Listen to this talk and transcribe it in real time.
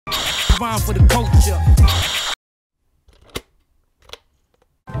rhyme for the culture.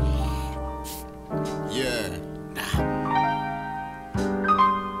 Yeah.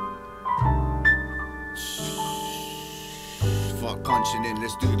 Fuck punching in,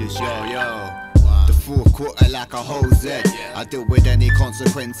 let's do this, yo. The fourth quarter like a whole Z. I deal with any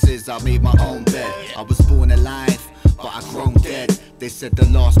consequences, I made my own bed. I was born alive, but I grown dead. They said the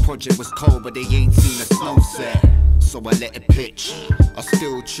last project was cold, but they ain't seen a snow set. So I let it pitch. I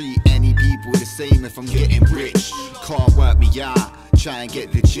still treat any people the same if I'm getting rich. Can't work me out, try and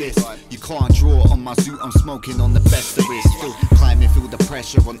get the gist. You can't draw on my suit, I'm smoking on the best of it. Still climbing through the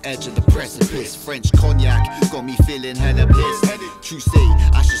pressure on edge of the precipice. French cognac got me feeling hella pissed. True say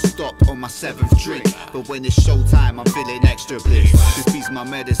I should stop on my 7th drink, but when it's showtime I'm feeling extra bliss. This beats my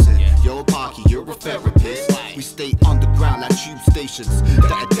medicine. Yo Parky, you're a therapist. We stay underground like tube stations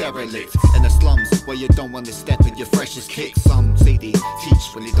that are derelict. In the slums where you don't want to step in your freshest kick. Some say they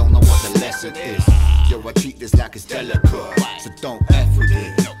teach when they don't know what the lesson is. Yo, I treat this like it's delicate, so don't F with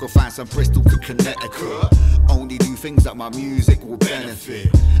it. Go find some Bristol to Connecticut. Only do things that my music will benefit.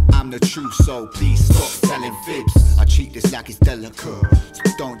 I'm the truth, so please stop telling fibs. I treat this like it's delicate, so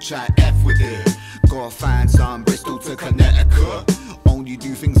don't try F with it. Go find some Bristol to Connecticut. Only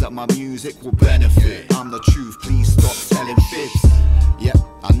do things that my music will benefit. I'm the truth, please stop telling fibs. Yep,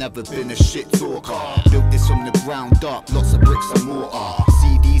 I've never been a shit talker. Built this from the ground up, lots of bricks and mortar.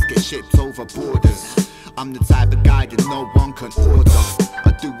 CDs get shipped over borders. I'm the type of guy that no one can order.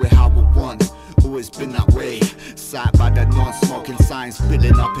 I do it how I want, always been that way. Sat by the non-smoking signs,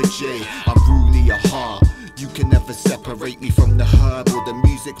 filling up a J. I'm really a heart. You can never separate me from the herb or the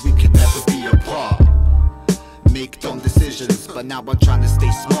music, we can never be apart. Make dumb decisions, but now I'm trying to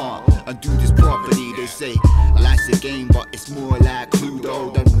stay smart and do this properly. They say life's a game, but it's more like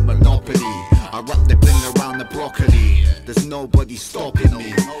Cluedo than Monopoly. I wrap the bling around the broccoli. There's nobody stopping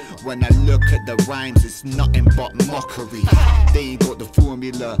me. When I look at the rhymes, it's nothing but mockery. They ain't got the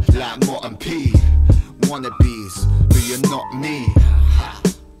formula like Motman P. Wannabes, but you're not me.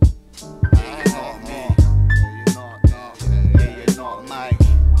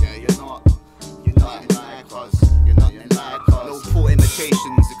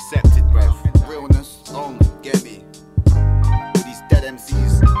 Imitations accepted, bruv. Realness, get me. All these dead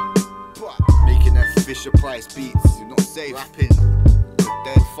MCs making their Fisher Price beats. You're not safe. Rapping with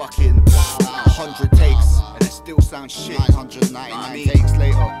dead fucking 100 takes and it still sounds shit. 999 takes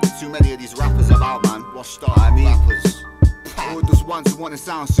later. Too many of these rappers about, man. Washed up rappers. All those ones who want to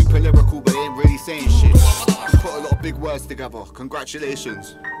sound super lyrical but they ain't really saying shit. Put a lot of big words together.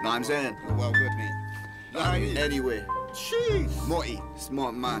 Congratulations. Know what I'm saying? You're well good, mate. Anyway. Jeez. Morty,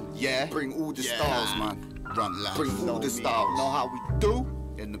 smart man, yeah. Bring all the styles, man. Run loud. Bring all the styles. Know how we do?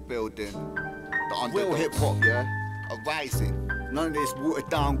 In the building. The real hip hop, yeah. A rising. None of this watered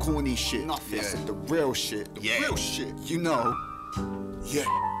down, corny shit. Nothing. Yeah. The real shit. The real shit. You know. Yeah.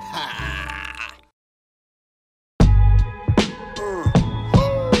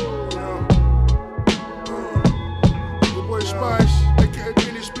 Your boy Spyce, aka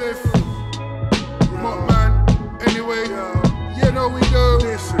Billy Spliff. Motman. Anyway, you know we do.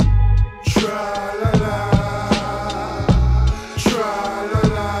 Listen. Tra-la-la,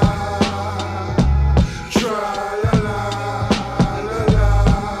 tra-la-la, tra-la-la,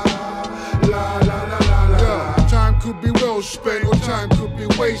 la-la-la-la-la. Yeah, time could be well spent or time could be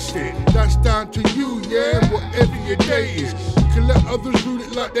wasted. That's down to you, yeah, whatever your day is. You can let others rule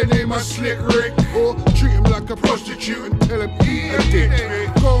it like their name is Slick Rick, or treat him like a prostitute and tell him eat a dick.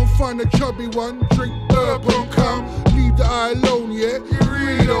 Go and find a chubby one, drink bourbon, come. Leave the eye alone, yeah, you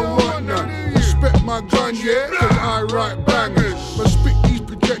really don't want none. Respect my gun, yeah, cause I write bangers. But spit these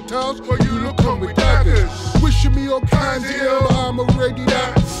projectiles while you look on with daggers. Wishing me all kinds of ill, but I'm already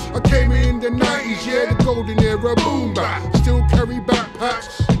that. I came in the 90s, yeah, the golden era, boom bap. Still carry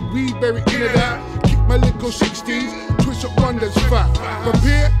backpacks, weed buried into that. Kick my little 60s, twist up wonders fat.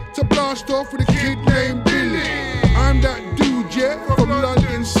 Prepare to blast off with a kid named Billy. I'm that dude, yeah, from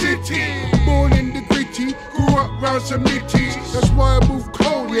London City. Born in the gritty, grew up round some nitties. That's why I move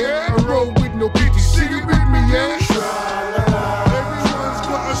cold, yeah. I roll with no pity. Sing it with me, yeah. Tra-la-la. Everyone's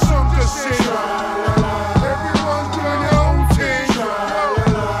got a song to sing. Tra-la-la. Everyone's doing their own thing.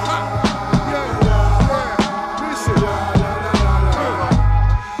 Tra-la-la. Yeah. Listen.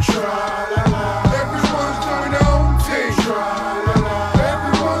 Tra-la-la. Everyone's doing their own thing. Tra-la-la.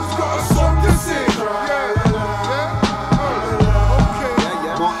 Everyone's got a song to sing.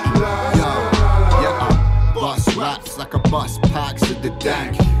 Bus raps like a bus packs at the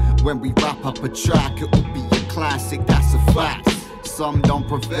dank. When we wrap up a track, it will be a classic, that's a fact. Some don't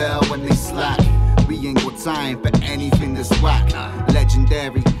prevail when they slack. We ain't got time for anything that's whack.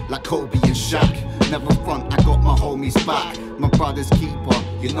 Legendary, like Kobe and Shaq. Never front, I got my homies back. My brother's keeper,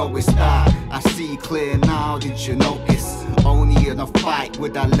 you know it's that. I see clear now, did you notice? Only in a fight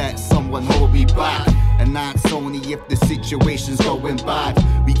would I let someone hold me back. And that's only if the situation's going bad.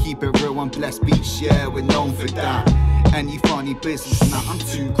 We keep it real on Blessed Beach, yeah, we're known for that. Any funny business, nah, I'm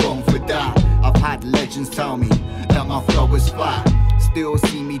too grown for that. I've had legends tell me that my flow is flat. Still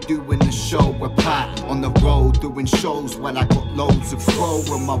see me doing the show with Pat. On the road doing shows while I got loads of pro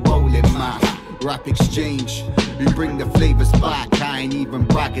with my rolling map. Rap exchange, we bring the flavors back. I ain't even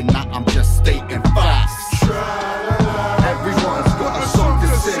bragging that, I'm just stating facts. Everyone's got a song to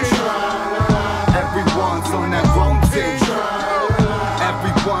sing. Everyone's on their own thing.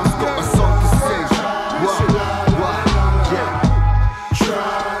 Everyone's got a song to sing. What? Yeah.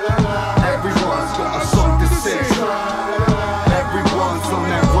 Everyone's got a song to sing. Everyone's on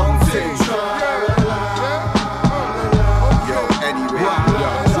their own thing. Yo, anyway.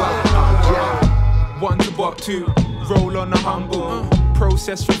 One to bop two, roll on the humble.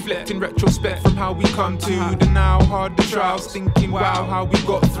 Process reflecting retrospect from how we come to the now. Hard the trials, thinking wow how we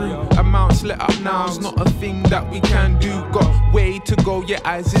got through. Amounts let up now's not a thing that we can do. Got way to go, yeah,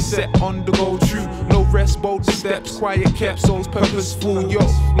 eyes is set on the goal true. No rest, bold steps, quiet kept, souls purposeful. Yo,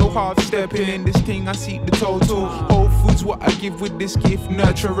 no half stepping in this thing, I seek the total. Whole foods what I give with this gift,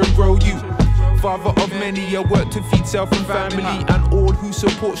 nurture and grow you. Father of many, I work to feed self and family. And all who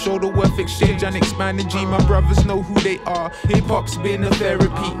support show the worth, exchange and expanding G. My brothers know who they are, hip-hop's been a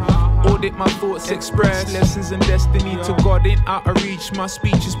therapy. Audit my thoughts, express lessons and destiny. To God ain't out of reach, my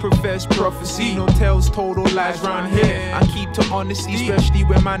speech is professed prophecy. No tales told or lies round here. I keep to honesty, especially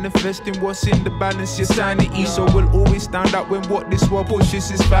when manifesting what's in the balance, your sanity. So we'll always stand out when what this world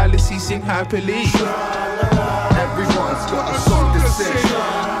pushes is fallacy. Sing happily. Everyone's got a song to sing.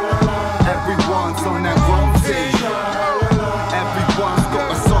 Everyone's on their own thing. Everyone's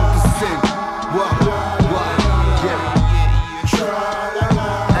got a song to sing. What? Yeah.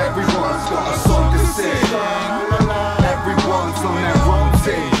 Everyone's got a song to sing. Everyone's on their own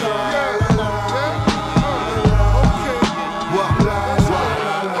thing.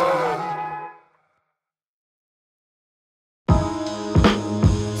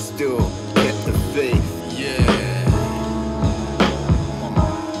 Still get the faith. Yeah.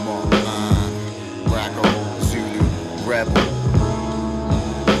 Motman, Raggo, Zulu, Rebel.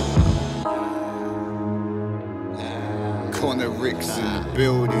 Ricks in the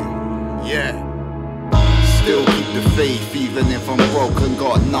building, yeah. Still keep the faith, even if I'm broken,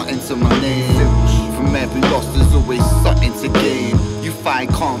 got nothing to my name. From every loss there's always something to gain. You find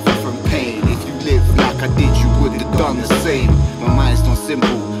comfort from pain. If you live like I did, you would've done the same. My mind's not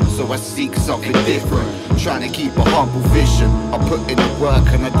simple, so I seek something different. Trying to keep a humble vision. I put in the work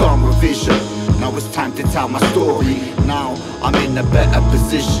and I done revision. Now it's time to tell my story. Now I'm in a better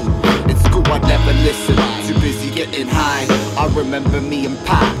position. In school I never listened, too busy getting high. I remember me and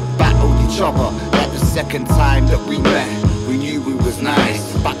Pat battled each other like the second time that we met. We knew we was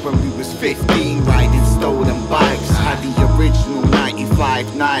nice. Back when we was 15, riding stolen bikes. Had the original 95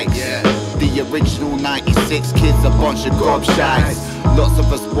 Nikes, the original 96 kids, a bunch of gobshites. Lots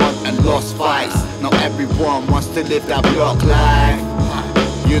of us won and lost fights. Not everyone wants to live that block life.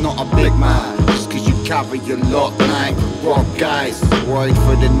 You're not a big man just cause you carry your lock knife. Rob guys, worried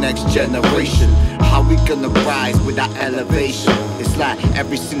for the next generation. How we gonna rise with that elevation? It's like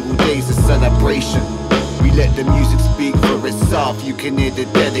every single day's a celebration. We let the music speak for itself, you can hear the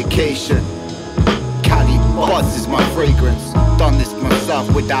dedication. Cali Buzz is my fragrance. Done this myself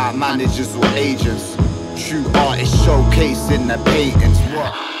without managers or agents. True artist showcasing the patents.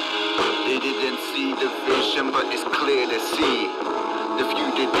 What? They didn't see the vision, but it's clear to see. The few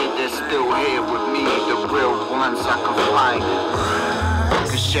that did, they're still here with me. The real ones I can find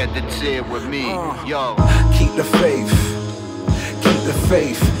can shed the tear with me. Yo, keep the faith, keep the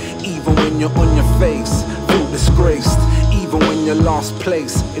faith. Even when you're on your face, feel disgraced. Even when you're last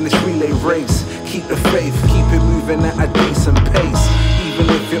place in this relay race, keep the faith, keep it moving at a decent pace. Even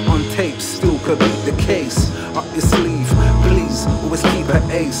if you're on tape, still could beat the case. Up your sleeve, please, always keep an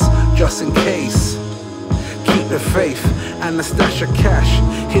ace, just in case. Keep the faith and a stash of cash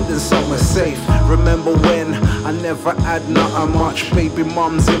hidden somewhere safe. Remember when I never had nothing much? Baby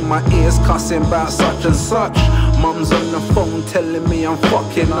mums in my ears cussing about such and such. Mums on the phone telling me I'm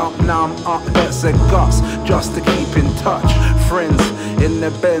fucking up. Now I'm up, that's a guts just to keep in touch. Friends in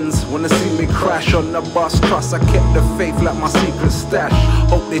the Benz wanna see me crash on the bus. Trust I kept the faith like my secret stash.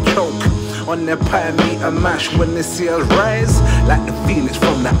 Hope they choke on their pie meat and mash when they see us rise like the phoenix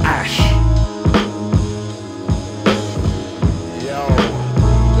from the ash.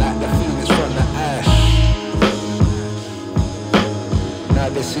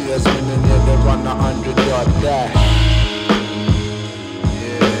 They see shooters winning, yeah, they run 100-yard dash.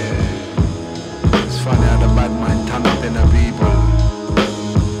 Yeah, it's funny how the bad mind turn up in the people.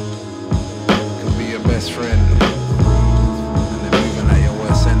 Could be your best friend, and they're moving like your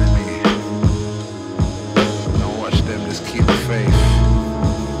worst enemy. Don't watch them, just keep the faith,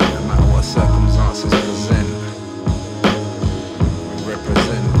 no matter what circumstances present. We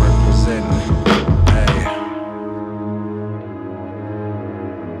represent. Hey,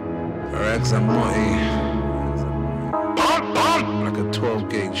 Rags and Money, like a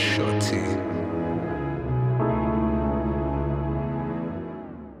 12-gauge shotty.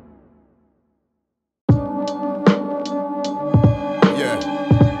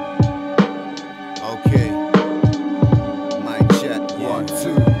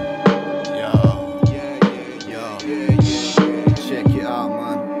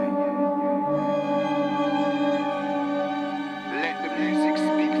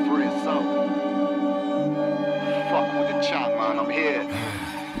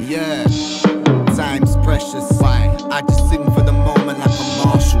 Yeah, time's precious. I just sing for the moment like a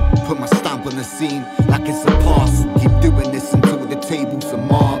marshal. Put my stamp on the scene like it's a parcel. Keep doing this until the table's a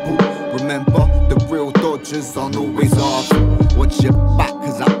marble. Remember, the real dodgers aren't always awful. Watch your back,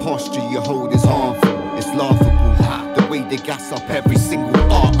 cause that posture you hold is harmful. It's laughable, the way they gas up every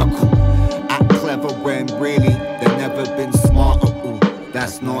single article. Act clever when really they've never been smarter. Ooh,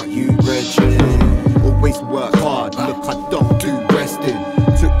 that's not you, brethren. Always work hard, look, I don't do resting.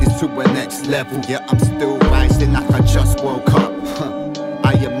 Took this to a next level, yeah, I'm still rising like I just woke up.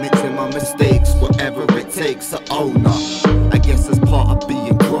 I admit to my mistakes, whatever it takes to own up. I guess that's part of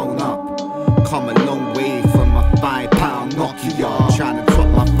being grown up. Come a long way from a £5 Nokia, trying to top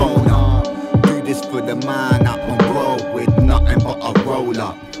my phone up. Do this for the man up on road with nothing but a roll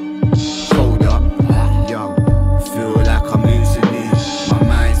up. Hold up, yo, feel like I'm losing it. My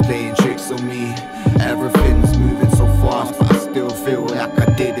mind's playing tricks on me. Everything's moving so fast, but I still feel like I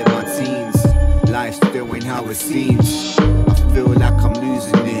did in my teens. Life still ain't how it seems. I feel like I'm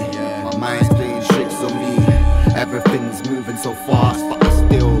losing it. My mind's playing tricks on me. Everything's moving so fast, but I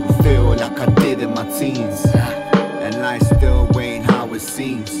still feel like I did in my teens. And life still ain't how it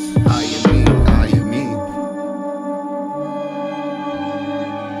seems. How you mean? How you mean?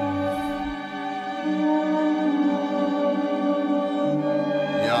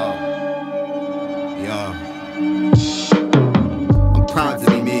 I'm proud to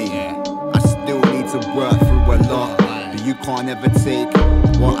be me. I still need to work through a lot, but you can't ever take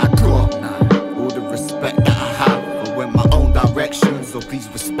what I got. All the respect that I have, but went my own direction, so please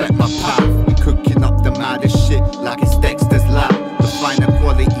respect my path. We cooking up the maddest shit like it's Dexter's lab. The finer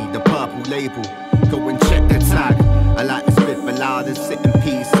quality, the purple label. Go and check the tag. I like to spit for loud and sit in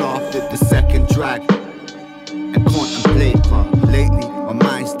peace after the second drag. And contemplate, lately my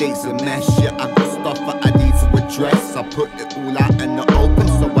mind stays a mess. Yeah, I got stuff that I need to address. I put it all out in the open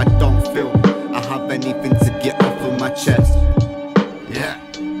so I don't feel I have anything to get off of my chest. Yeah.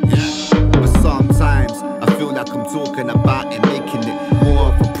 But sometimes I feel like I'm talking about it, making it more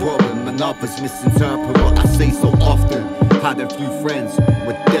of a problem, and others misinterpret what I say so often. Had a few friends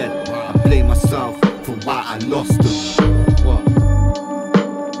were dead. I blame myself for why I lost them. What?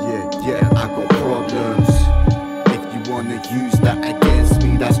 Yeah, I got problems. Wanna use that against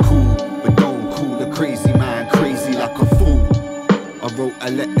me, that's cool, but don't call a crazy man crazy like a fool. I wrote a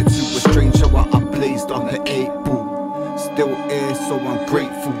letter to a stranger while I blazed on the 8-ball. Still here, so I'm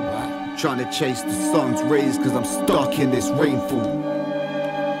grateful. Trying to chase the sun's rays cause I'm stuck in this rainfall.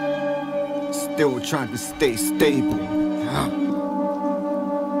 Still trying to stay stable.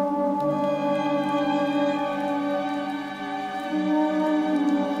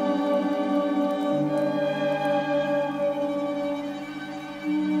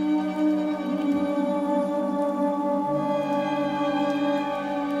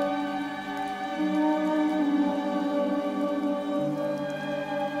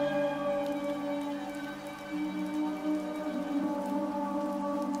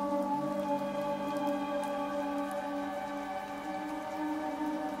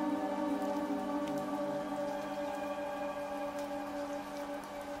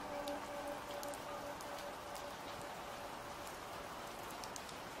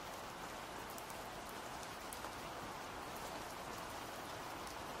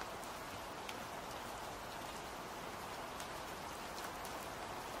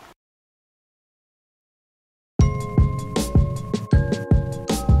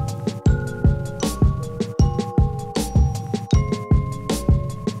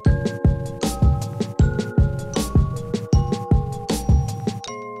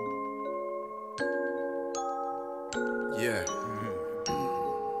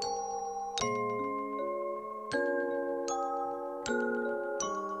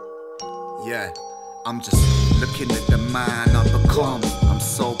 Yeah, I'm just looking at the man I've become. I'm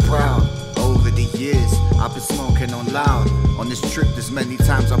so proud. Over the years, I've been smoking on loud. On this trip, there's many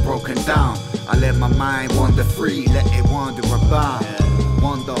times I've broken down. I let my mind wander free, let it wander about.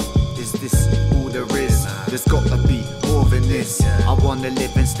 Wonder, is this all there is? There's gotta be more than this. I wanna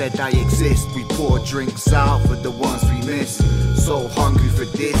live, instead I exist. We pour drinks out for the ones we miss. So hungry for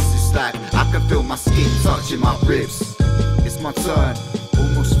this, it's like I can feel my skin touching my ribs. It's my turn,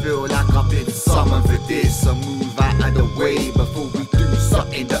 almost feel like I've been summoned for this. So move out of the way before we do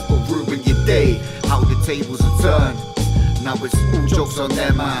something that will ruin your day. How the tables are turned, now it's all jokes on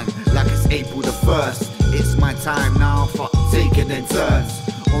them, man. Like it's April the 1st. It's my time now for taking in turns.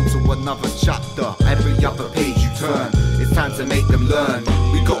 On to another chapter, every other page you turn. It's time to make them learn.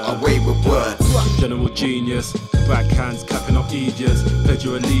 We got away with words. General genius, backhands clapping up idiots. Pledge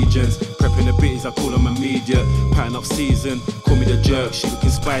your allegiance, prepping the bitties, I call them immediate. Patting up season, call me the jerk, she looking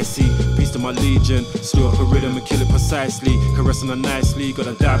spicy. Peace to my legion, slew up a rhythm and kill it precisely. Caressing her nicely, got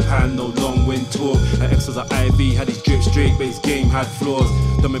a dab hand, no long wind talk. Her ex was an IV, had his drip straight, but his game had flaws.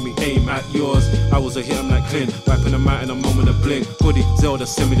 Don't make me aim at yours. I was a hit, I'm like Clint, wiping them out in a moment of blink. Hoodie, Zelda,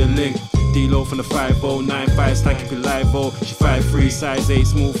 send me the link. D-Lo from the 5095, stank keep it live, oh. She 5'3", size 8,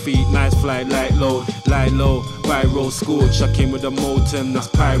 small feet, nice fly, light low, viral, scorch. I came with a molten, that's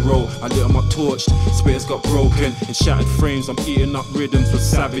pyro. I lit 'em up torched, spitters got broken. In shattered frames, I'm eating up rhythms with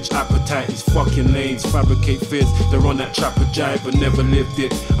savage appetite. These fucking lanes fabricate fears, they're on that trapper jive but never lived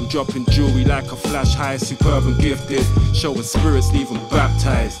it. I'm dropping jewelry like a flash high, superb and gifted. Showing spirits, leave 'em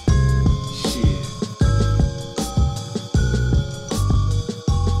baptized. Shit.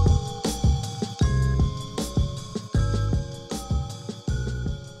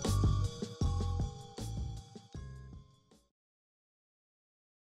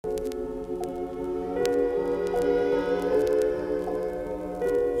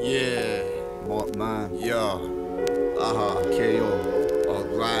 Yeah, Motman, yo, KO,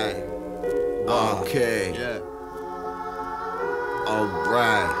 alright, okay, yeah,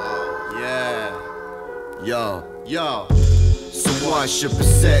 alright, yeah, yo, so what's your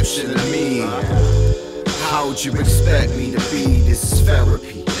perception of me? How'd you expect me to be? This is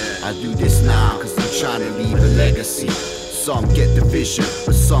therapy. I do this now cause I'm trying to leave a legacy. Some get the vision,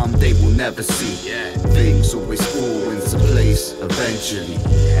 but some they will never see. Things always fall into place eventually.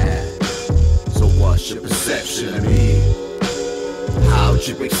 So what's your perception of me? How'd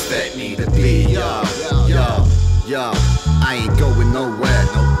you expect me to be? Yo, I ain't going nowhere.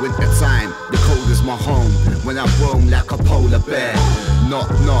 Winter time, the cold is my home. When I roam like a polar bear. Knock,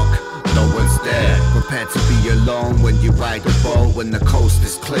 knock, no one's there. Prepared to be alone when you ride a boat when the coast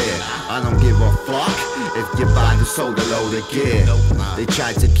is clear. I don't give a fuck if you buy the soda load of gear. They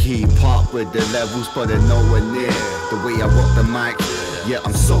try to keep up with the levels but they're nowhere near. The way I rock the mic, yeah,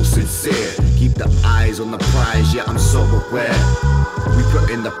 I'm so sincere. Keep the eyes on the prize, yeah, I'm so aware. We put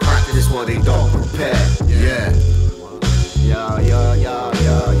in the practice while they don't prepare. Yeah.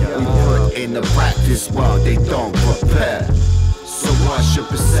 We put in the practice while they don't prepare. So what's your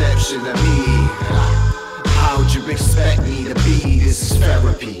perception of me? How'd you expect me to be? This is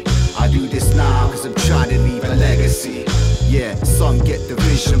therapy. I do this now cause I'm trying to leave a legacy. Yeah, some get the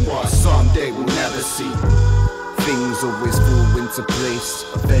vision but some they will never see. Things always fall into place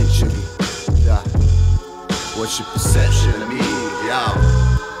eventually. Yeah. What's your perception of me? Yeah.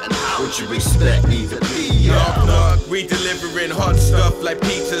 And how would you expect me to be? Knock, knock, we delivering hot stuff like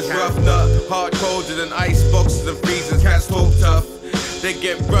pizza's rough nut. Hard colder than ice boxes and freezers, cats talk tough. They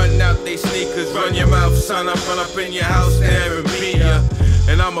get run out they sneakers, run your mouth, son, I run up in your house there and beat ya.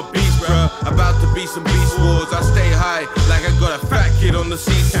 And I'm a beast, bruh, about to be some beast wars. I stay high like I got a fat kid on the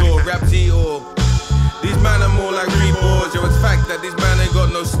seesaw, rap or these man are more like reborns. Yo, it's fact that these man ain't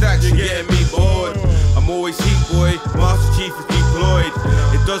got no stacks, you're getting me bored. I'm always heat boy, Master Chief is deployed.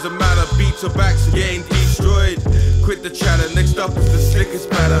 It doesn't matter, beats or backs are getting destroyed. Quit the chatter, next up is the slickest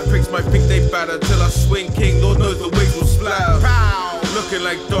batter. Pricks might think they batter till I swing king, Lord knows the wigs will splatter. Looking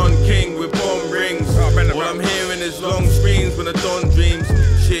like Don King with bomb rings. All I'm hearing is long screams when the dawn dreams.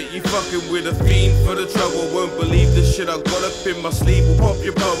 Shit, you fucking with a fiend for the trouble. Won't believe the shit I got up in my sleeve will pop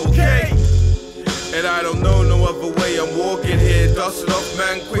your bubble, okay? And I don't know no other way, I'm walking here, dust it off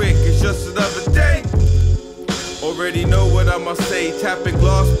man quick, it's just another day. Already know what I must say, tapping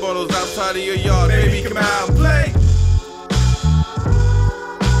glass bottles outside of your yard, baby come out and play.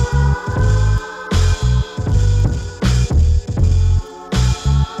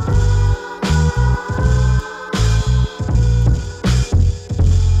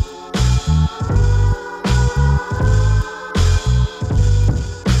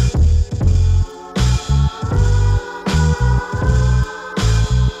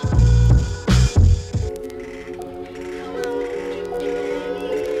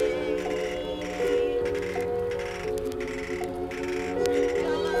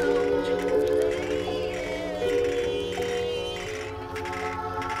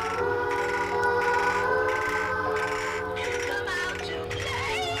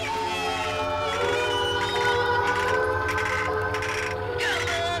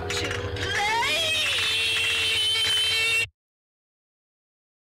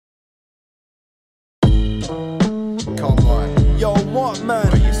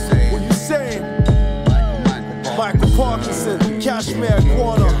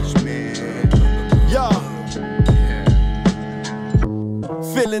 Yeah.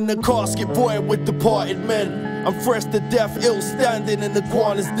 Filling the casket void with departed men. I'm fresh to death, ill standing in the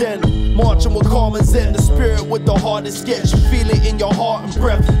guana's den. Marching with calm and zen, the spirit with the hardest sketch. You feel it in your heart and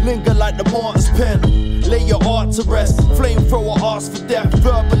breath, linger like the martyr's pen. Lay your art to rest, flamethrower ask for death.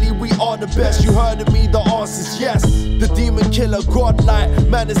 Verbally we are the best, you heard of me, the answer's yes. The demon killer, godlike,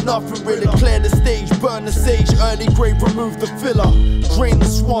 man is nothing really. Clear the stage, burn the sage, early grave, remove the filler. Drain the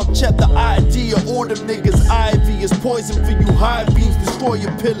swamp, check the idea, all them niggas. Ivy is poison for you, high beams destroy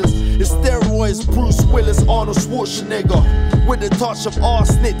your pillars. It's steroids, Bruce Willis, Arnold Schwarzenegger. With a touch of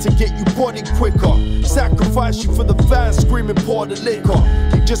arsenic to get you body quicker. Sacrifice you for the fans, screaming pour the liquor.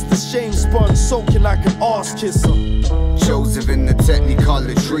 You're just a shame sponge, soaking like an arse kisser. Joseph in the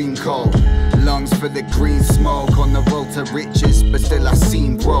Technicolor dream coat. Lungs for the green smoke on the road to riches, but still I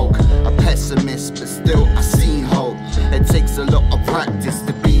seem broke. A pessimist, but still I seen hope. It takes a lot of practice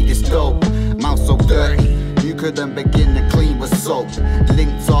to be this dope. Mouth so dirty, you couldn't begin to clean with soap.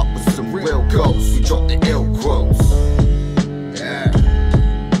 Linked up with some real ghosts, you drop the ill quotes.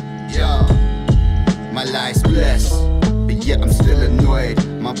 Yeah, my life's blessed, but yet I'm still annoyed.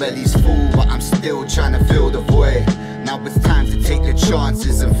 My belly's full, but I'm still trying to fill the void. Now it's time to take the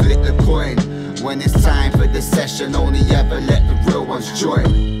chances and flip the coin. When it's time for the session, only ever let the real ones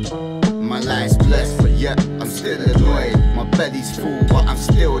join. My life's blessed, but yet I'm still annoyed. My belly's full, but I'm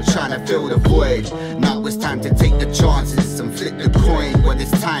still trying to fill the void. Now it's time to take the chances and flip the coin. When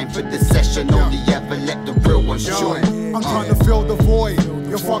it's time for the session, only ever let the real ones join. I'm trying to fill the void.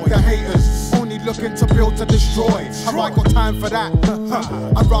 You fuck the haters, only looking to build to destroy. Have I got time for that?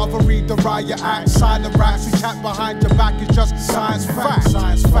 I'd rather read the riot act. Silent rats who chat behind your back is just science facts.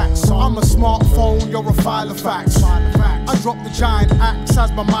 I'm a smartphone, you're a file of facts. I drop the giant axe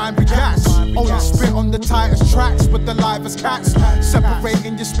as my mind reacts. Only spit on the tightest tracks with the livest cats.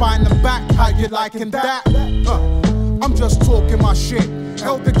 Separating your spine and back, how you liking that? I'm just talking my shit.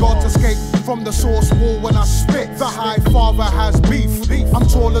 Help the gods escape from the source wall when I spit. The high father has beef. I'm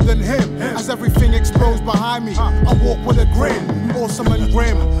taller than him, as everything explodes behind me. I walk with a grin, awesome and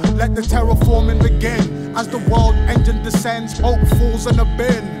grim. Let the terraforming begin. As the world engine descends, hope falls in a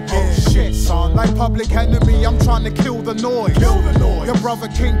bin. Oh shit, son. Like Public Enemy, I'm trying to kill the noise. Your brother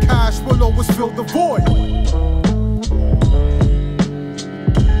King Cash will always fill the void.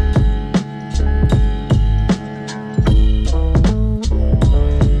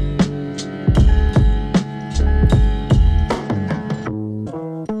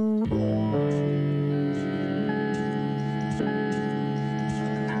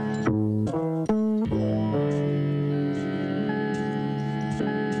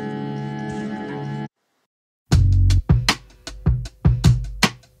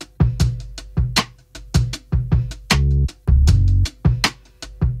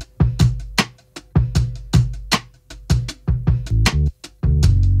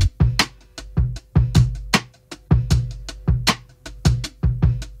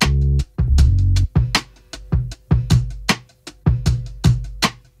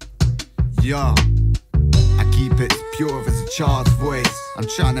 Yeah, I keep it as pure as a child's voice. I'm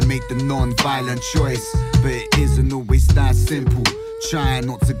trying to make the non-violent choice, but it isn't always that simple. Trying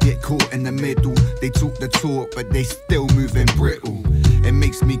not to get caught in the middle. They talk the talk, but they still moving brittle. It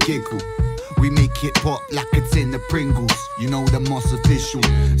makes me giggle. We make it pop like it's in the Pringles. You know the Moss official.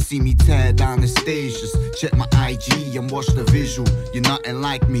 See me tear down the stage, just check my IG and watch the visual. You're nothing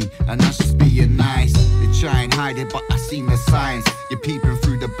like me, and that's just being nice. They try and hide it, but I see the signs. You're peeping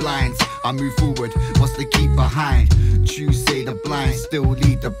through the blinds. I move forward, what's to keep behind? Choose say the blind, still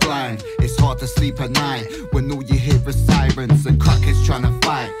lead the blind. It's hard to sleep at night when all you hear is sirens and crackheads trying to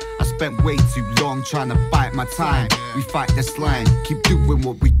fight. I spent way too long trying to bite my time. We fight this line, keep doing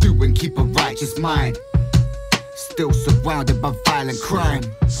what we do and keep a righteous mind. Still surrounded by violent crime.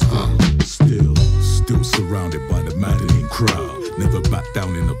 Still surrounded by the maddening crowd. Never back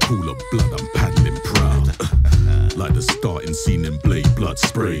down in a pool of blood, I'm paddling proud. Like the starting scene in Blade, blood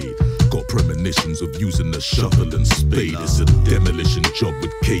sprayed. Got premonitions of using the shovel and spade. It's a demolition job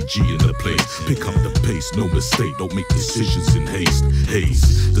with KG in the place. Pick up the pace, no mistake, don't make decisions in haste.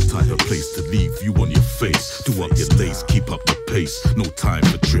 Haze, the type of place to leave you on your face. Do up your lace, keep up the pace, no time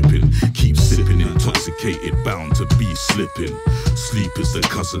for tripping. Keep sipping, intoxicated, bound to be slipping. Sleep is the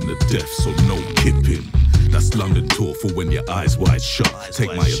cousin of death, so no kipping. That's London talk for when your eyes wide shut.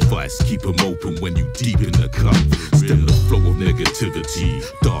 Take my advice, keep them open when you deep in the cup. Stem the flow of negativity,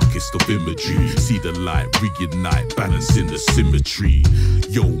 darkest of imagery. See the light, reignite, balancing the symmetry.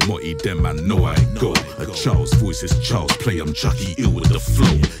 Yo, Motty, them I know I ain't go. A child's voice is child's play, I'm Chucky ill with the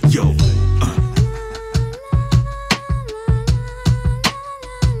flow. Yo,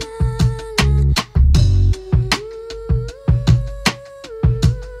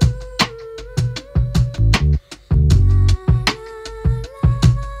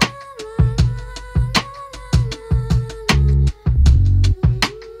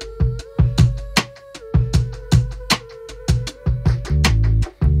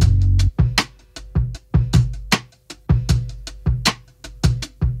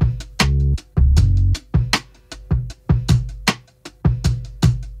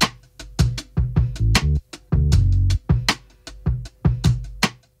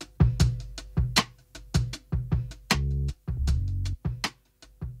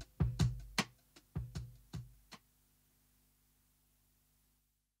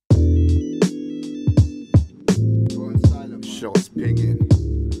 Shots pinging.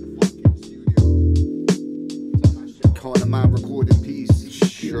 Can't a man record in peace?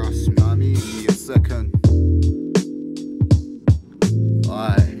 Trust me, I mean, give me a second.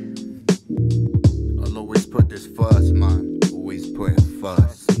 Aye. I'll always put this first, man. Always put it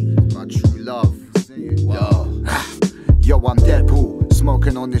first. My true love. Yo, I'm Deadpool,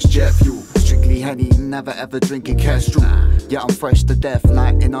 smoking on this jet fuel. Strictly Henny, never ever drinking Kestrel. Yeah, I'm fresh to death,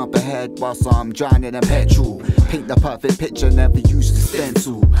 lighting up ahead whilst I'm drowning in petrol. Paint the perfect picture, never used a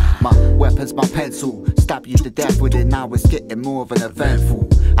stencil. My weapon's my pencil, stab you to death with it, now it's getting more of an eventful.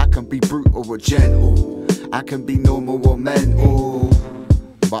 I can be brutal or gentle, I can be normal or mental,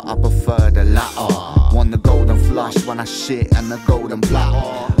 but I prefer the latter. Want the golden flush when I shit and the golden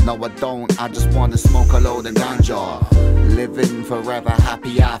platter. No I don't, I just wanna smoke a load of ganja. Living forever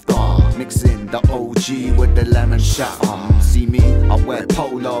happy after, mixing the OG with the lemon shatter. See me, I wear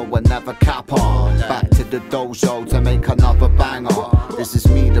polo and never cap on. Back to the dojo to make another banger. This is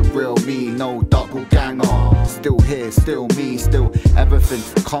me, the real me, no double ganger. Still here, still me, still everything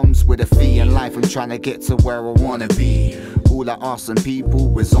comes with a fee in life. I'm trying to get to where I wanna be. All I ask from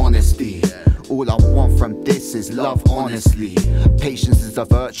people is honesty. All I want from this is love, honestly. Patience is a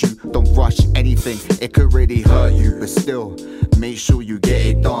virtue, don't rush anything, it could really hurt you. But still, make sure you get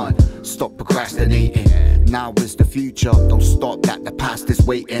it done. Stop procrastinating, now is the future. Don't stop that, the past is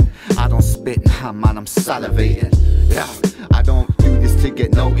waiting. I don't spit, nah man, I'm salivating. Yeah, I don't do this to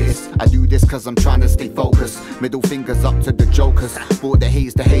get noticed, I do this cause I'm trying to stay focused. Middle fingers up to the jokers. Bought the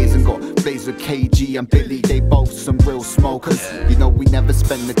haze and got blaze with KG and Billy, they both some real smokers. You know we never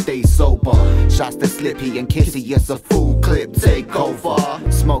spend the day sober. Shots to Slippy and Kissy, yes a full clip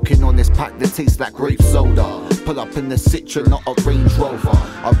takeover. Smoking on this pack that tastes like grape soda. Pull up in the Citroen, not a Range Rover.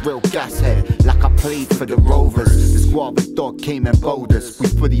 A real gas head, like I played for the Rovers. This guava dog came in boulders. We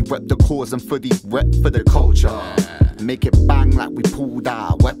fully rep the cause and fully rep for the culture. Make it bang like we pulled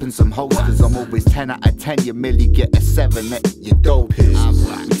out weapons and holsters. I'm always 10 out of 10, you merely get a 7 at your dope is.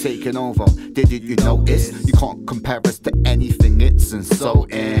 We taking over, did you notice? You can't compare us to anything, it's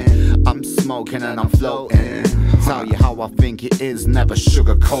insulting. I'm smoking and I'm floating. Tell you how I think it is, never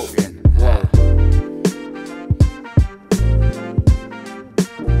sugarcoating. Whoa.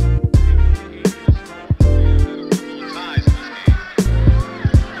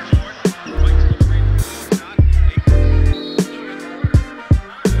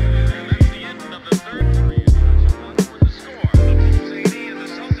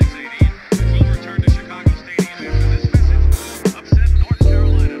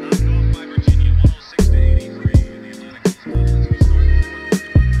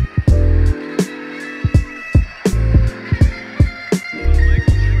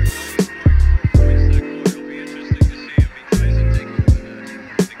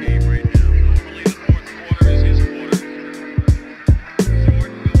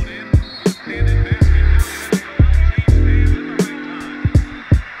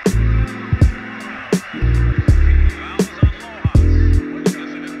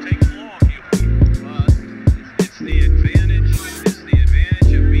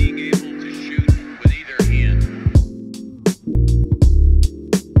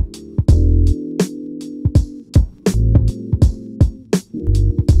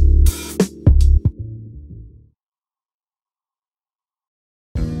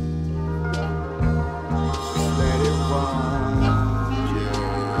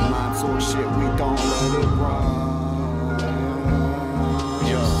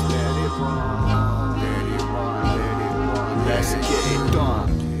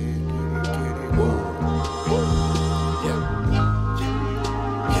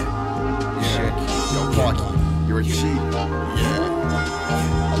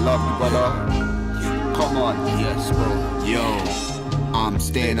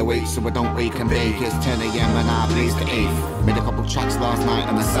 So I don't wake and bake. It's 10 AM and I blaze the 8th. Made a couple tracks last night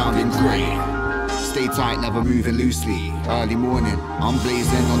and they're sounding great. Stay tight, never moving loosely. Early morning, I'm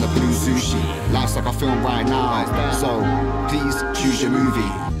blazing on the blue sushi. Life's like a film right now, so please choose your movie.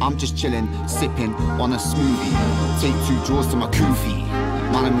 I'm just chilling, sipping on a smoothie. Take 2 draws to my kufi.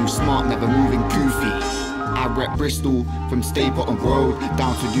 Man, I move smart, never moving goofy. I rep Bristol from Stapleton Road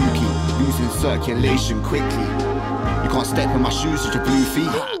down to Dookie, losing circulation quickly. You can't step in my shoes with your blue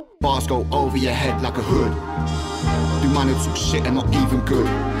feet. Bars go over your head like a hood. Do man who talk shit and not even good.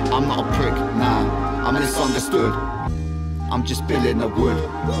 I'm not a prick, nah, I'm misunderstood. I'm just billing the wood.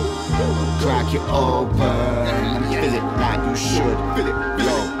 Crack it open and fill it like you should.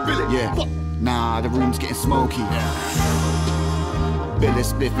 Yo, yeah, nah, the room's getting smoky. Bill a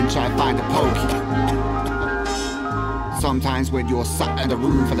spliff and try and find a pokey. Sometimes when you're sat in the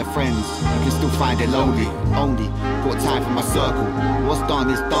room full of friends, you can still find it lonely. Only got time for my circle. What's done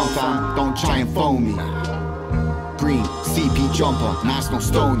is done, fam. Don't try and phone me. Green CP jumper, nice not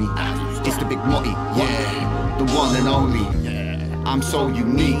stony. It's the big Motty, yeah, the one and only. I'm so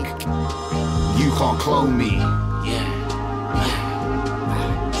unique, you can't clone me.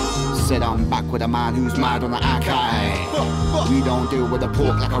 Said I'm back with a man who's mad on the Akai. We don't deal with the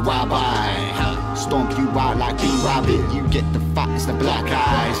pork like a rabbi. Stomp you out like B-Rabbit. You get the fattest of black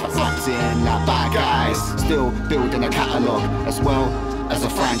eyes for acting like bad guys. Still building a catalogue as well as a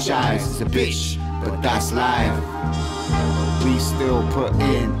franchise. It's a bitch, but that's life. We still put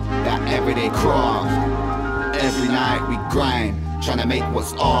in that everyday craft. Every night we grind, trying to make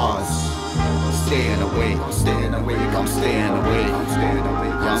what's ours. Staying awake, I'm staying awake, I'm staying awake, I'm staying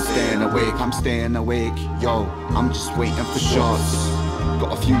awake, I'm staying awake, I'm staying awake. Yo, I'm just waiting for shots.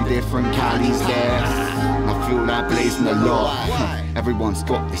 Got a few different Calis there, and I feel like blazing a lot. Everyone's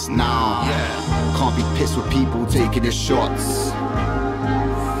got this now. Can't be pissed with people taking the shots.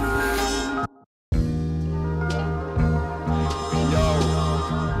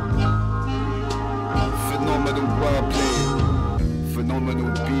 Phenomenal wordplay, phenomenal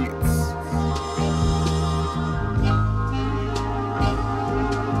beats.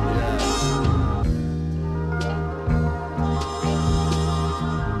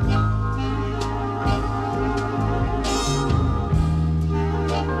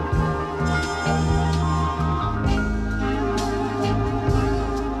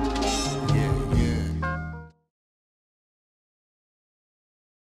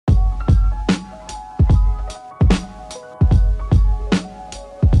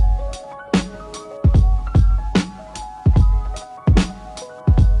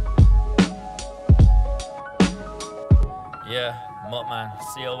 Yeah, Motman,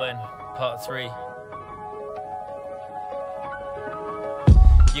 C.O.N, part 3.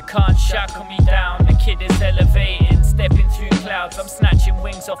 You can't shackle me down, the kid is elevating, stepping through clouds, I'm snatching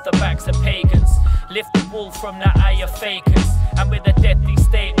wings off the backs of pagans. Lift the wall from the eye of fakers, and with a deadly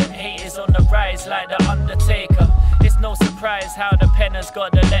statement, hate is on the rise like the Undertaker. It's no surprise how the pen has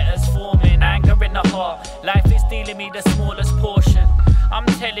got the letters forming, anger in the heart, life is dealing me the smallest portion. I'm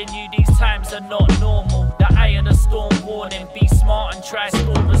telling you these times are not normal. The eye of the storm warning, be smart and try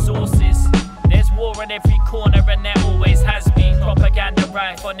store resources. There's war on every corner and there always has been. Propaganda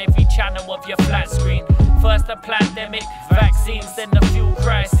rife on every channel of your flat screen. First the pandemic, vaccines, then the fuel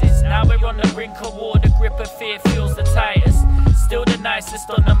crisis. Now we're on the brink of war, the grip of fear feels the tightest. Still the nicest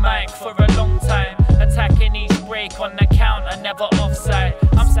on the mic for a long time. Attacking each break on the counter, never offside.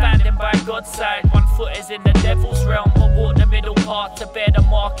 I'm standing by God's side, one foot is in the devil's realm. We'll walk the middle path to bear the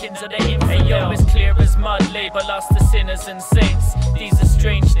markings of the infidel. Hey yo, it's clear as mud, label us the sinners and saints. These are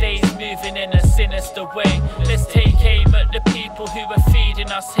strange days moving in a sinister way. Let's take aim at the people who are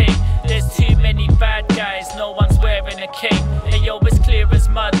feeding us hate. There's too many bad guys, no one's wearing a cape. Hey yo, it's clear as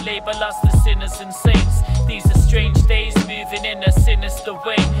mud, label us the sinners and saints. These are strange days moving in a sinister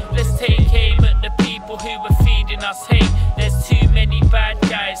way. Let's take aim at the people who are feeding us hate. There's too many bad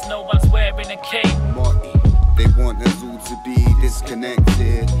guys, no one's wearing a cape. They want us all to be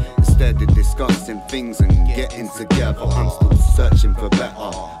disconnected instead of discussing things and getting together. I'm still searching for better,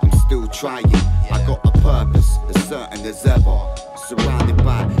 I'm still trying. I got a purpose, as certain as ever. Surrounded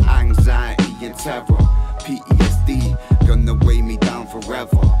by anxiety and terror. PTSD gonna weigh me down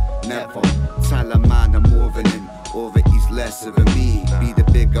forever. Never tell a man I'm more than him, or that he's lesser than me. Be the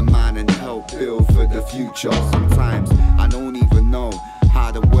bigger man and help build for the future. Sometimes I don't even know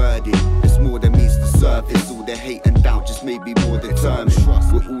how to word it. It's more than meets the surface. All the hate and doubt just made me more determined.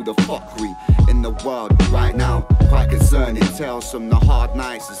 With all the fuckery in the world right now, quite concerning. Tales from the hard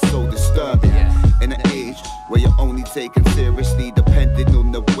nights is so disturbing. In an age where you're only taken seriously depending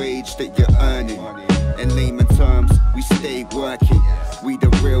on the wage that you're earning. In layman terms, we stay working. We the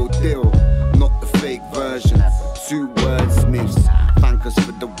real deal, not the fake version. 2 wordsmiths, thank us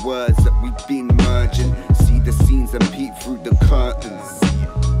for the words that we've been merging. See the scenes and peek through the curtains.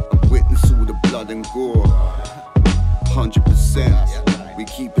 Witness all the blood and gore. 100%, we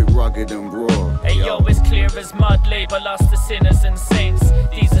keep it rugged and raw. Hey yo, it's clear as mud, label us the sinners and saints.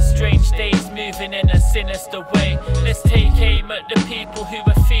 These are strange days moving in a sinister way. Let's take aim at the people who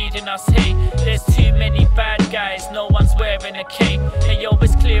are feeding us hate. There's too many bad guys, no one's wearing a cape. Hey yo,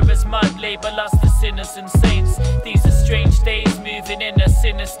 it's clear as mud, label us the sinners and saints. These are strange days moving in a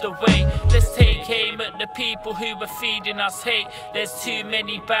sinister way. Let's take aim at the people who are feeding us hate. There's too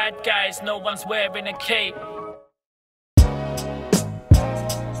many bad guys, no one's wearing a cape.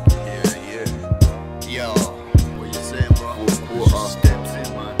 Yo, what you saying, bro? Steps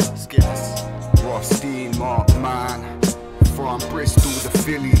in, man. Skips. Rothstein, Motman. from Bristol to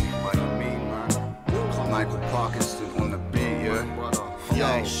Philly. What you mean, man? Micall Parknsun on the beat,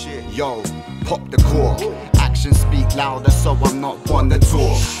 yeah. Yo, pop the cork. Actions speak louder, so I'm not one to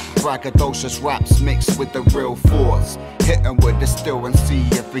talk. Braggadocious raps mixed with the real thoughts. Hit 'em with the still and see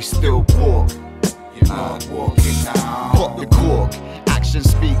if they still walk. You're not walking now. Pop the cork. Actions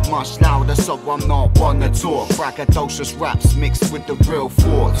speak much louder, so I'm not one to talk. Braggadocious raps mixed with the real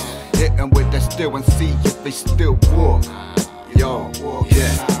thoughts. Hit 'em with the still and see if they still walk. Yo,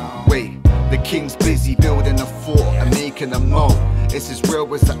 yeah. Wait, the king's busy building a fort and making a moat. It's as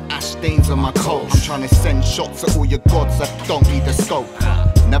real as the ash stains on my coat. I'm trying to send shots at all your gods that don't need a scope.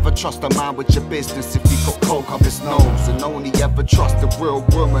 Never trust a man with your business if he got coke up his nose. And only ever trust a real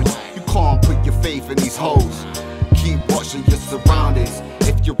woman. You can't put your faith in these hoes. Keep watching your surroundings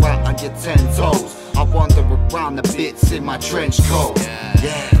if you're out on your 10 toes. I wander around the bits in my trench coat.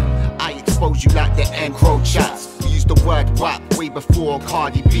 Yeah, I expose you like the Crow chats. We used the word rap way before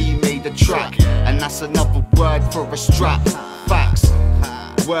Cardi B made the track. And that's another word for a strap. Facts.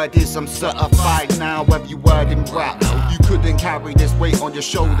 Word is I'm certified now, have you word in rap? You couldn't carry this weight on your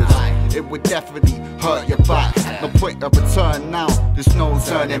shoulders, it would definitely hurt your back. No point of return now, there's no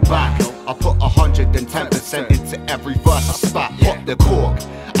turning back. I put 110% into every verse I spat. Pop the cork,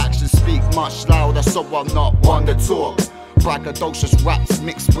 actions speak much louder, so I'm not one to talk. Braggadocious raps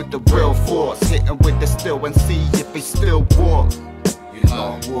mixed with the real thoughts. Hit 'em with the still and see if they still walk.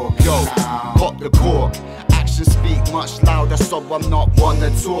 Yo, pop the cork. Actions speak much louder, so I'm not one to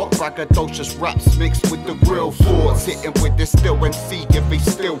talk. Braggadocious raps mixed with the real thoughts. Hit 'em with the still and see if they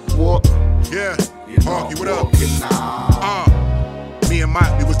still walk. Yeah, Parky, what up? Me and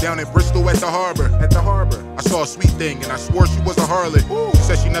Mike, we was down in Bristol at the harbor. I saw a sweet thing and I swore she was a harlot. She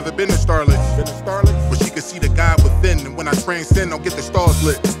said she never been to Starlet, but she could see the God within. And when I transcend, I'll get the stars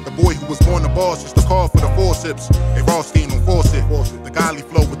lit. The boy who was born the boss just to call for the forceps. A Rothstein on faucet. The godly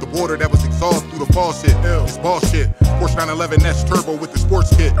flow with the water that was exhaust through the faucet. It's bullshit. Porsche 911S turbo with the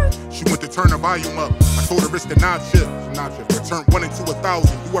sports kit. She went to turn the volume up. I told her it's the notch shift. Turn 1 into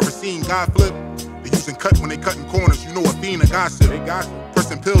 1,000. You ever seen God flip? They using cut when they cutting corners, you know a fiend of gossip.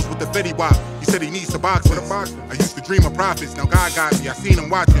 Pressing pills with the Fetty Wap. He said he needs to box with a box. I used to dream of profits, now God got me, I seen him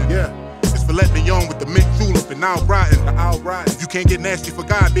watching. Yeah. It's filet mignon with the mint julep and Al Rotten. If you can't get nasty for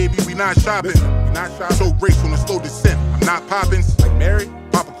God, baby, we not shopping. Show grace on a slow descent. I'm not Poppins. Like Mary,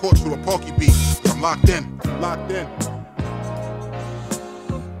 pop a cork to a Parky beat. I'm locked in.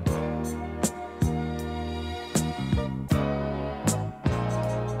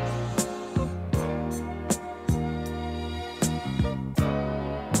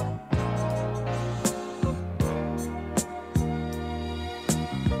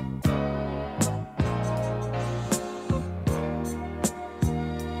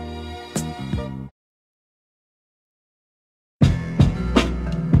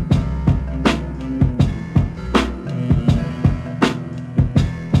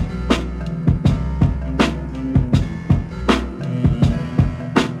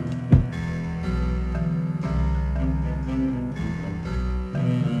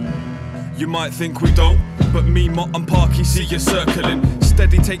 You might think we don't, but me, Mott and Parky see you circling.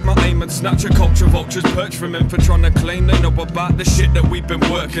 Steady, take my aim and snatch a culture. Vultures perch from him for trying to claim they know about the shit that we've been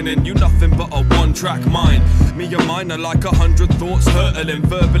working in. You nothing but a one-track mind. Me and mine are like 100 thoughts hurtling,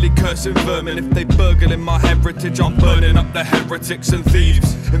 verbally cursing vermin. If they burgling my heritage, I'm burning up the heretics and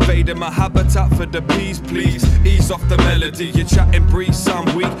thieves. Invading my habitat for the bees, please ease off the melody. You're chatting breeze,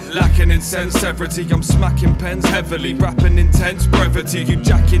 sound weak, lacking in sincerity. I'm smacking pens heavily, rapping intense brevity. You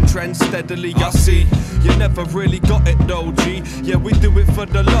jacking trends steadily, I see. You never really got it though, G. Yeah, we do it for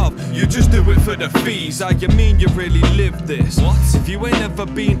the love, you just do it for the fees. How you mean you really live this? What? If you ain't ever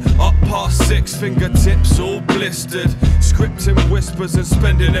been up past 6, fingertips all blistered, scripting whispers and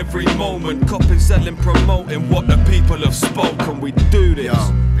spending every moment copping, selling, promoting what the people have spoken. We do this.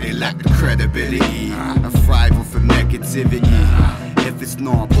 Yo, they lack the credibility and thrive off of negativity. If it's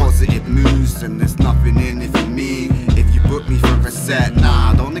not positive news, then there's nothing in it for me. If you book me for a set,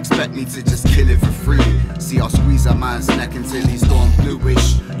 nah, don't expect me to just kill it for free. See, I'll squeeze a man's neck until he's gone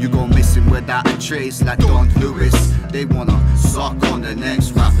bluish. You go missing without a trace like Don Lewis. They wanna suck on the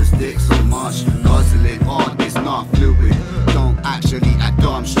next rapper's dick so much. Guzzling on is not fluid. Don't actually act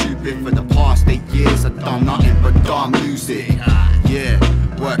dumb stupid. For the past 8 years I've done nothing but dumb music. Yeah,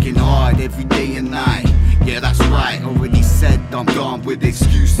 working hard every day and night. Yeah, that's right, already said I'm done with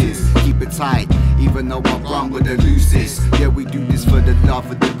excuses. Keep it tight, even though I run with the loosest. Yeah, we do this for the love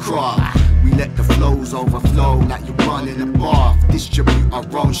of the craft. We let the flows overflow like you run in a bath. Distribute our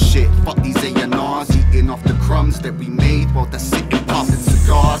own shit, fuck these A&Rs. Eating off the crumbs that we made while they're sitting puffing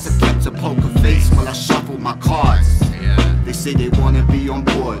cigars. I kept a poker face while I shuffled my cards. They say they wanna be on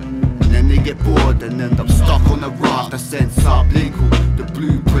board, and then they get bored and end up stuck on the raft. I sent Sublingual the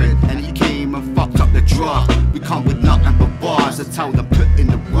blueprint, and he came and fucked up the draft. We come with nothing but bars. I tell them put in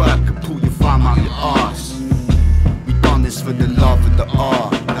the work and pull your thumb out your arse. We done this for the love of the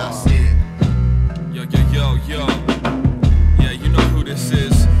art. That's it. Yo. Yeah, you know who this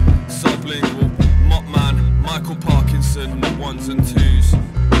is. Sublingual, Motman, Micall Parknsun, the ones and twos.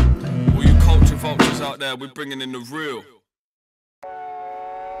 All you culture vultures out there, we're bringing in the real.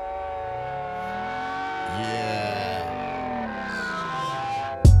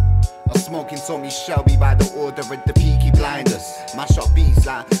 Smoking told me Shelby by the order of the Peaky Blinders. Mash up beats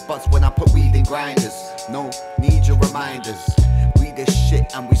like butts when I put weed in grinders. No need your reminders. We this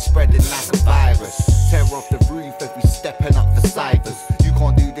shit and we spread it like a virus. Tear off the roof if we stepping up for ciphers. You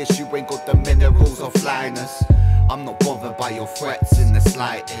can't do this, you ain't got the minerals or flyness. I'm not bothered by your threats in the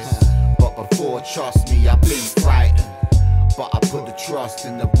slightest. But before, trust me, I've been frightened. But I put the trust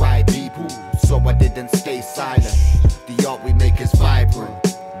in the right people, so I didn't stay silent. The art we make is vibrant.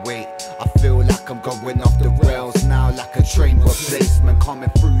 Wait, I feel like I'm going off the rails now, like a train replacement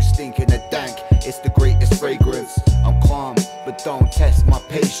coming through stinking a dank. It's the greatest fragrance. I'm calm, but don't test my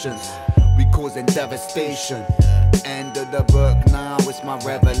patience. We causing devastation. End of the book now, it's my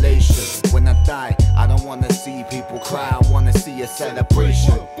revelation. When I die, I don't wanna see people cry, I wanna see a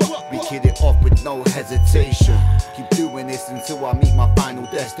celebration. We kill it off with no hesitation. Keep doing this until I meet my final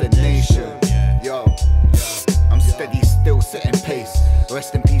destination. Yo, I'm steady, still setting pace.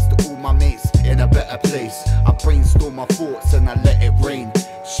 Rest in peace to all my mates in a better place. I brainstorm my thoughts and I let it rain.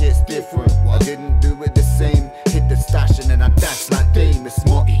 Shit's different, I didn't do it the same. Hit the stash and then I dash like Dame. It's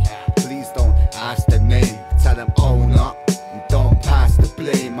Motty, please don't ask the name. Tell them own up and don't pass the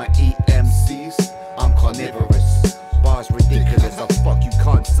blame. I eat MCs, I'm carnivorous. Bars ridiculous, I fuck you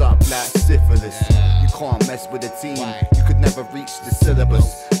cunts up like syphilis. You can't mess with a team, you could never reach the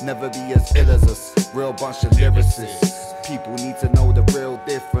syllabus. Never be as ill as us, real bunch of lyricists. People need to know the real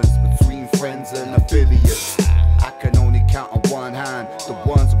difference between friends and affiliates. I can only count on one hand, the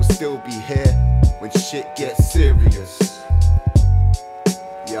ones will still be here when shit gets serious.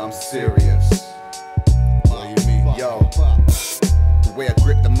 Yeah, I'm serious. What do you mean? Yo, the way I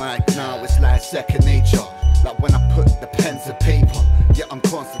grip the mic now, it's like second nature. Like when I put the pen to paper. Yeah, I'm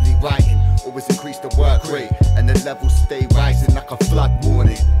constantly writing, always increase the work rate, and the levels stay rising like a flood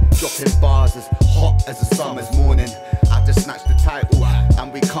warning. Dropping bars as hot as a summer's morning. I just snatched the title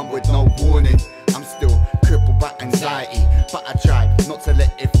and we come with no warning. I'm still crippled by anxiety, but I try not to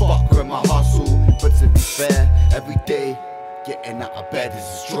let it fuck with my hustle. But to be fair, every day getting out of bed is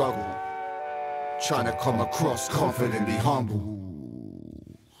a struggle. Trying to come across confidently humble.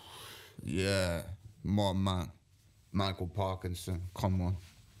 Yeah, Motman, Micall Parknsun, come on.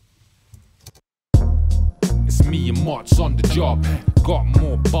 It's me and March on the job. Got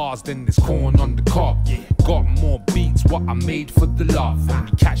more bars than there's corn on the cob. Got more beats, what I made for the love.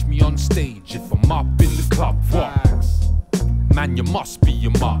 Only catch me on stage if I'm up in the club. What? Man, you must be a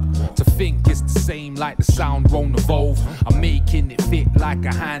muck to think it's the same like the sound won't evolve. I'm making it fit like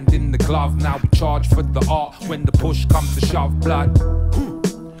a hand in the glove. Now we charge for the art when the push comes to shove, blood.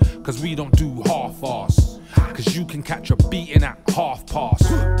 Cause we don't do half-ass. Cause you can catch a beating at half past.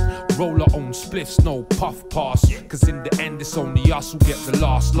 Roll our own spliffs, no puff pass. Cause in the end it's only us who get the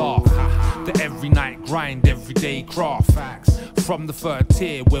last laugh. The every night grind, everyday craft. From the third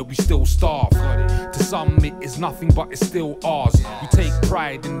tier where we still starve. To some it is nothing but it's still ours. We take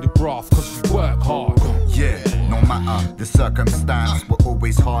pride in the graft cause we work hard. Yeah, no matter the circumstance, we're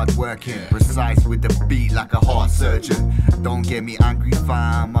always hard working. Precise with the beat like a heart surgeon. Don't get me angry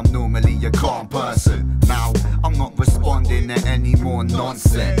fam, I'm normally a calm person. Now, I'm not responding to any more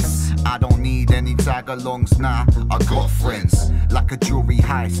nonsense. I don't need any tag-alongs now, I got friends. Like a jewelry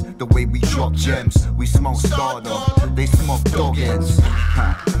heist, the way we drop gems. We smoke stardom, they smoke dog ends.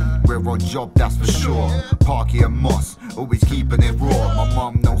 We're on job, that's for sure. Parky and Moss, always keeping it raw. My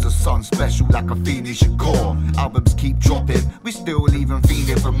mum knows her son's special like a fiendish core. Albums keep dropping, we still leaving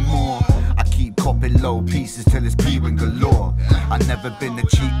feeding for more. I keep copping low pieces till it's peeling galore. I never been a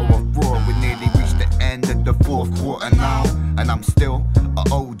cheat or a fraud. We nearly reached the end of the fourth quarter now, and I'm still a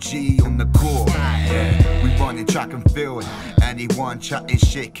OG on the court. Yeah, we running track and field. Anyone chatting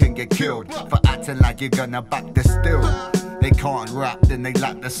shit can get killed for acting like you're gonna back the still. They can't rap, then they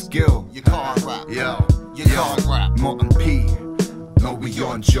lack the skill. You can't rap, yo. You can't rap. Motman P, no, we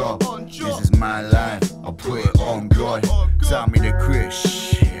on job. This is my life, I'll put it on God. Tell me to quit,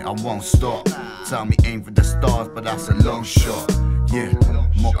 shit, I won't stop. Tell me aim for the stars, but that's a long shot. Yeah,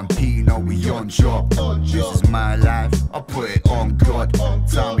 Motman P, know we on job. This is my life, I put it on God.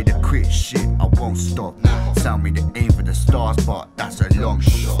 Tell me the quit shit, I won't stop. Tell me to aim for the stars, but that's a long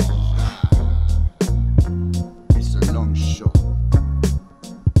shot.